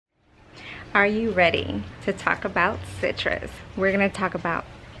Are you ready to talk about citrus? We're going to talk about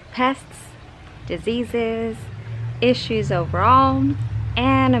pests, diseases, issues overall,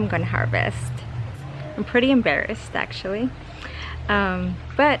 and I'm going to harvest. I'm pretty embarrassed actually,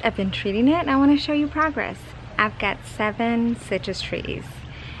 but I've been treating it and I want to show you progress. I've got 7 citrus trees.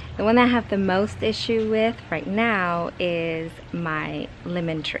 The one that I have the most issue with right now is my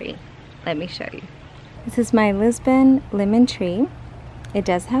lemon tree. Let me show you. This is my Lisbon lemon tree. It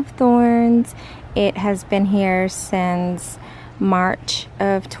does have thorns. It has been here since March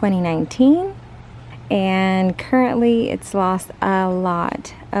of 2019, and currently it's lost a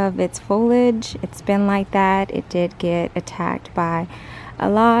lot of its foliage. It's been like that. It did get attacked by a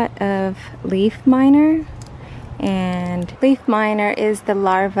lot of leaf miner, and leaf miner is the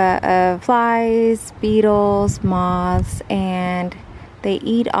larva of flies, beetles, moths, and they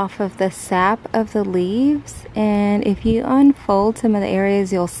eat off of the sap of the leaves. And if you unfold some of the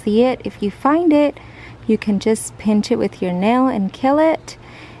areas, you'll see it. If you find it, you can just pinch it with your nail and kill it.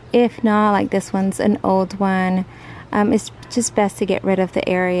 If not, like this one's an old one, it's just best to get rid of the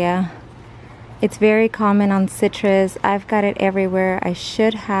area. It's very common on citrus. I've got it everywhere. I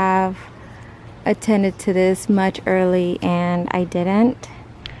should have attended to this much early and I didn't.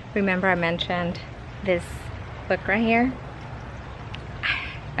 Remember I mentioned this book right here?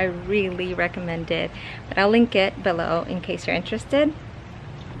 I really recommend it, but I'll link it below in case you're interested.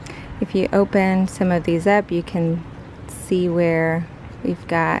 If you open some of these up, you can see where we've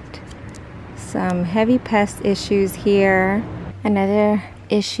got some heavy pest issues here. Another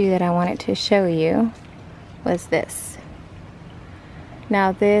issue that I wanted to show you was this.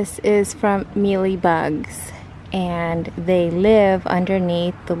 Now this is from mealybugs, and they live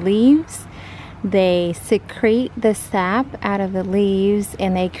underneath the leaves. They secrete the sap out of the leaves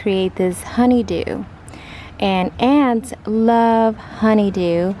and they create this honeydew. And ants love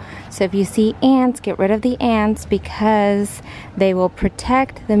honeydew. So if you see ants, get rid of the ants because they will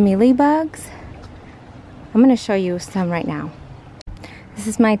protect the mealybugs. I'm going to show you some right now. This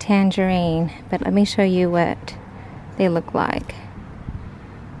is my tangerine, but let me show you what they look like.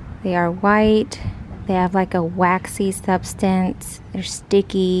 They are white. They have like a waxy substance. They're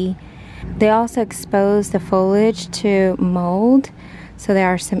sticky. They also expose the foliage to mold, so there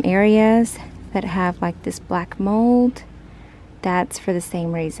are some areas that have like this black mold. That's for the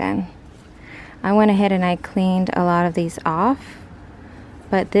same reason. I went ahead and I cleaned a lot of these off,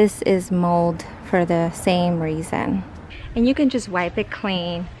 but this is mold for the same reason. And you can just wipe it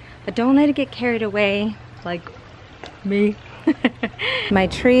clean, but don't let it get carried away like me. My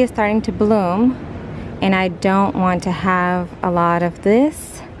tree is starting to bloom and I don't want to have a lot of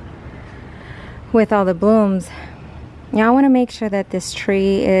this with all the blooms. Now I want to make sure that this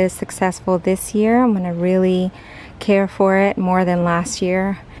tree is successful this year. I'm going to really care for it more than last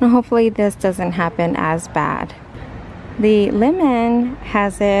year. And hopefully this doesn't happen as bad. The lemon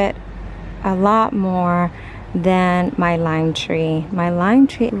has it a lot more than my lime tree. My lime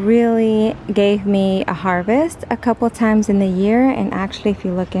tree really gave me a harvest a couple times in the year, and actually if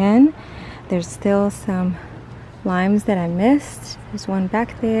you look in, there's still some limes that I missed. There's one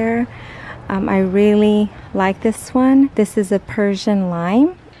back there. I really like this one. This is a Persian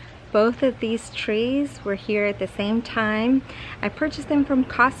lime. Both of these trees were here at the same time. I purchased them from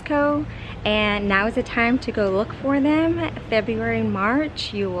Costco, and now is the time to go look for them. February,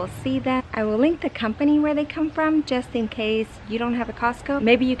 March, you will see them. I will link the company where they come from just in case you don't have a Costco.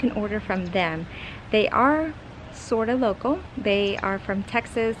 Maybe you can order from them. They are sort of local. They are from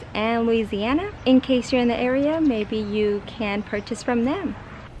Texas and Louisiana. In case you're in the area, maybe you can purchase from them.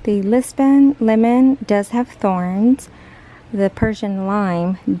 The Lisbon lemon does have thorns. The Persian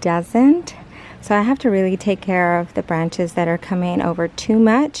lime doesn't. So I have to really take care of the branches that are coming over too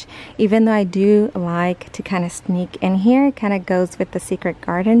much. Even though I do like to kind of sneak in here, it kind of goes with the secret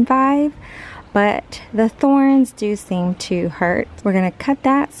garden vibe. But the thorns do seem to hurt. We're going to cut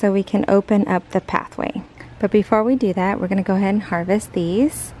that so we can open up the pathway. But before we do that, we're going to go ahead and harvest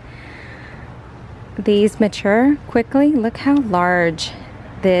these. These mature quickly. Look how large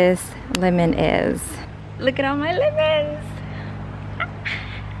this lemon is. Look at all my lemons.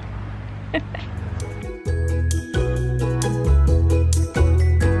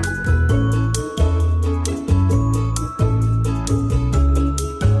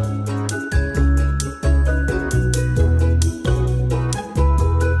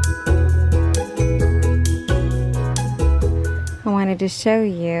 I wanted to show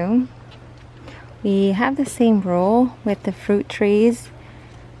you, we have the same rule with the fruit trees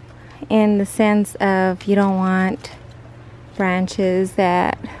in the sense of you don't want branches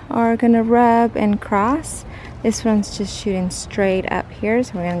that are gonna rub and cross. This one's just shooting straight up here,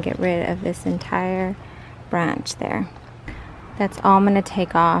 so we're gonna get rid of this entire branch there. That's all I'm gonna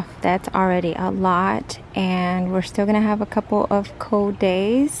take off. That's already a lot, and we're still gonna have a couple of cold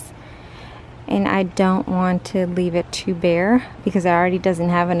days, and I don't want to leave it too bare because it already doesn't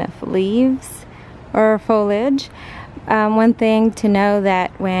have enough leaves or foliage. One thing to know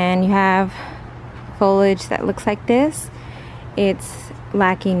that when you have foliage that looks like this, it's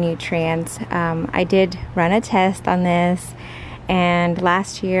lacking nutrients. I did run a test on this, and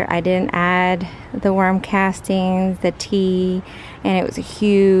last year I didn't add the worm castings, the tea, and it was a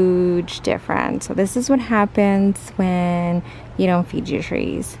huge difference. So this is what happens when you don't feed your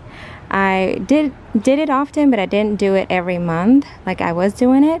trees. I did it often, but I didn't do it every month like I was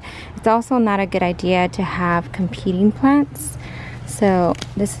doing it. It's also not a good idea to have competing plants. So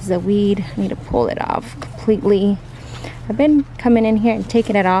this is a weed. I need to pull it off completely. I've been coming in here and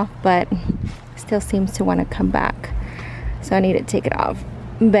taking it off, but it still seems to want to come back. So I need to take it off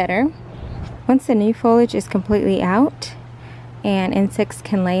better. Once the new foliage is completely out and insects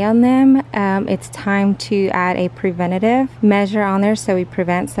can lay on them, it's time to add a preventative measure on there so we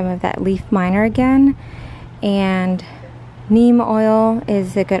prevent some of that leaf miner again. And neem oil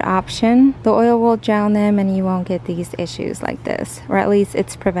is a good option. The oil will drown them and you won't get these issues like this, or at least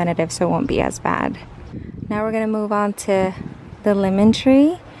it's preventative, so it won't be as bad. Now we're gonna move on to the lemon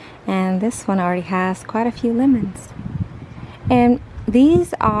tree, and this one already has quite a few lemons. And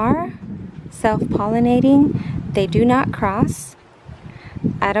these are self-pollinating. They do not cross.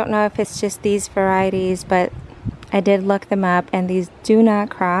 I don't know if it's just these varieties, but I did look them up, and these do not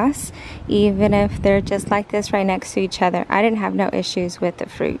cross, even if they're just like this right next to each other. I didn't have no issues with the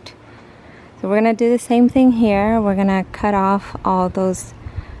fruit. So we're gonna do the same thing here. We're gonna cut off all those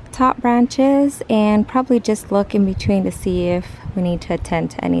top branches and probably just look in between to see if we need to attend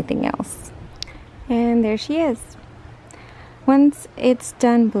to anything else. And there she is. Once it's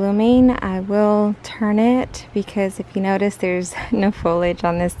done blooming, I will turn it because if you notice, there's no foliage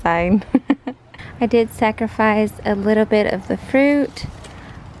on this side. I did sacrifice a little bit of the fruit,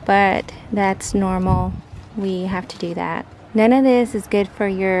 but that's normal. We have to do that. None of this is good for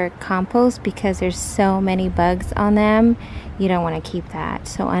your compost because there's so many bugs on them. You don't want to keep that.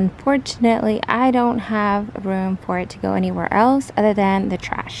 So unfortunately, I don't have room for it to go anywhere else other than the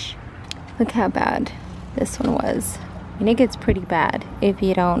trash. Look how bad this one was. And it gets pretty bad if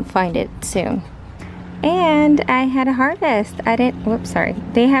you don't find it soon. And I had a harvest. Whoops, sorry.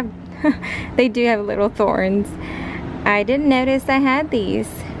 They do have little thorns. I didn't notice I had these,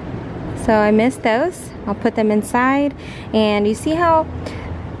 so I missed those. I'll put them inside, and you see how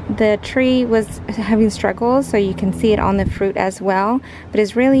the tree was having struggles, so you can see it on the fruit as well, but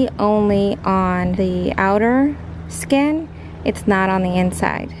it's really only on the outer skin. It's not on the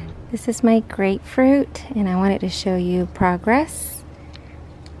inside. This is my grapefruit, and I wanted to show you progress.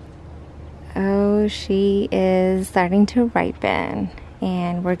 Oh, she is starting to ripen,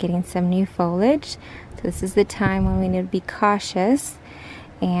 and we're getting some new foliage. So this is the time when we need to be cautious.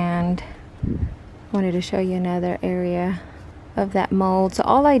 And I wanted to show you another area of that mold. So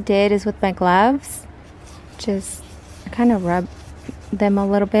all I did is with my gloves, just kind of rub them a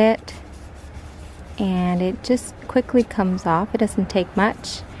little bit, and it just quickly comes off. It doesn't take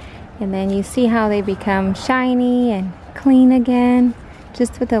much. And then you see how they become shiny and clean again,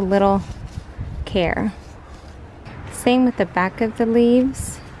 just with a little care. Same with the back of the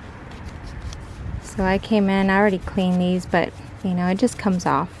leaves. So I came in, I already cleaned these, but you know, it just comes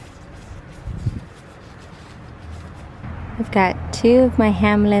off. I've got 2 of my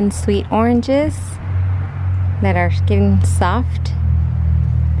Hamlin sweet oranges that are getting soft.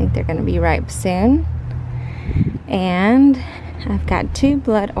 I think they're gonna be ripe soon. And I've got 2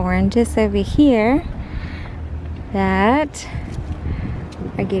 blood oranges over here that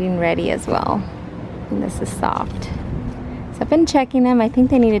are getting ready as well. And this is soft. So I've been checking them. I think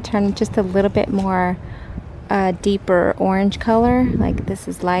they need to turn just a little bit more deeper orange color. Like this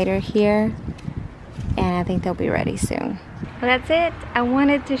is lighter here. And I think they'll be ready soon. Well, that's it. I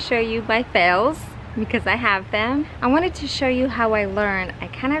wanted to show you my fails because I have them. I wanted to show you how I learn. I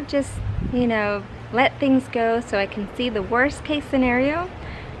kind of just, you know, let things go so I can see the worst case scenario,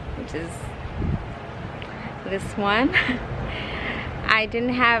 which is this one. I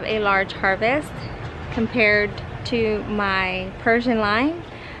didn't have a large harvest compared to my Persian line,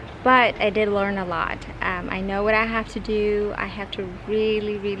 but I did learn a lot. I know what I have to do. I have to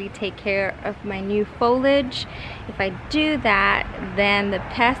really take care of my new foliage. If I do that, then the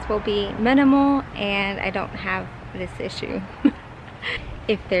pests will be minimal and I don't have this issue.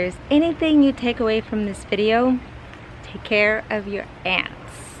 If there's anything you take away from this video, take care of your ants.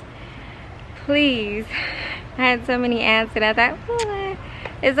 Please I had so many ants and I thought,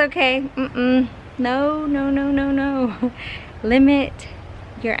 it's okay. No, no, no, no, no. Limit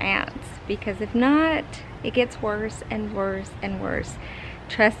your ants, because if not, it gets worse and worse and worse.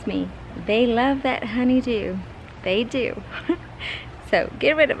 Trust me, they love that honeydew. They do. So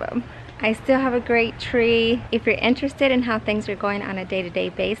get rid of them. I still have a great tree. If you're interested in how things are going on a day-to-day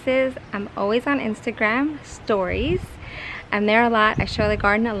basis, I'm always on Instagram stories. I'm there a lot. I show the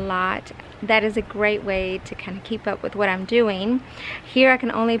garden a lot. That is a great way to kind of keep up with what I'm doing. Here I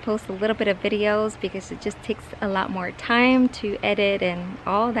can only post a little bit of videos because it just takes a lot more time to edit and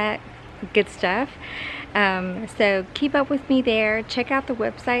all that good stuff. So keep up with me there. Check out the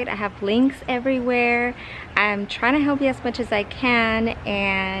website. I have links everywhere. I'm trying to help you as much as I can,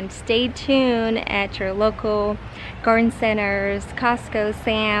 and stay tuned at your local garden centers, Costco,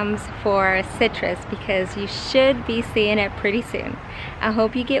 Sam's for citrus, because you should be seeing it pretty soon. I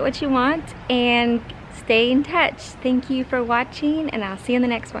hope you get what you want and stay in touch. Thank you for watching, and I'll see you in the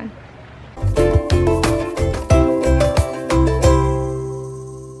next one.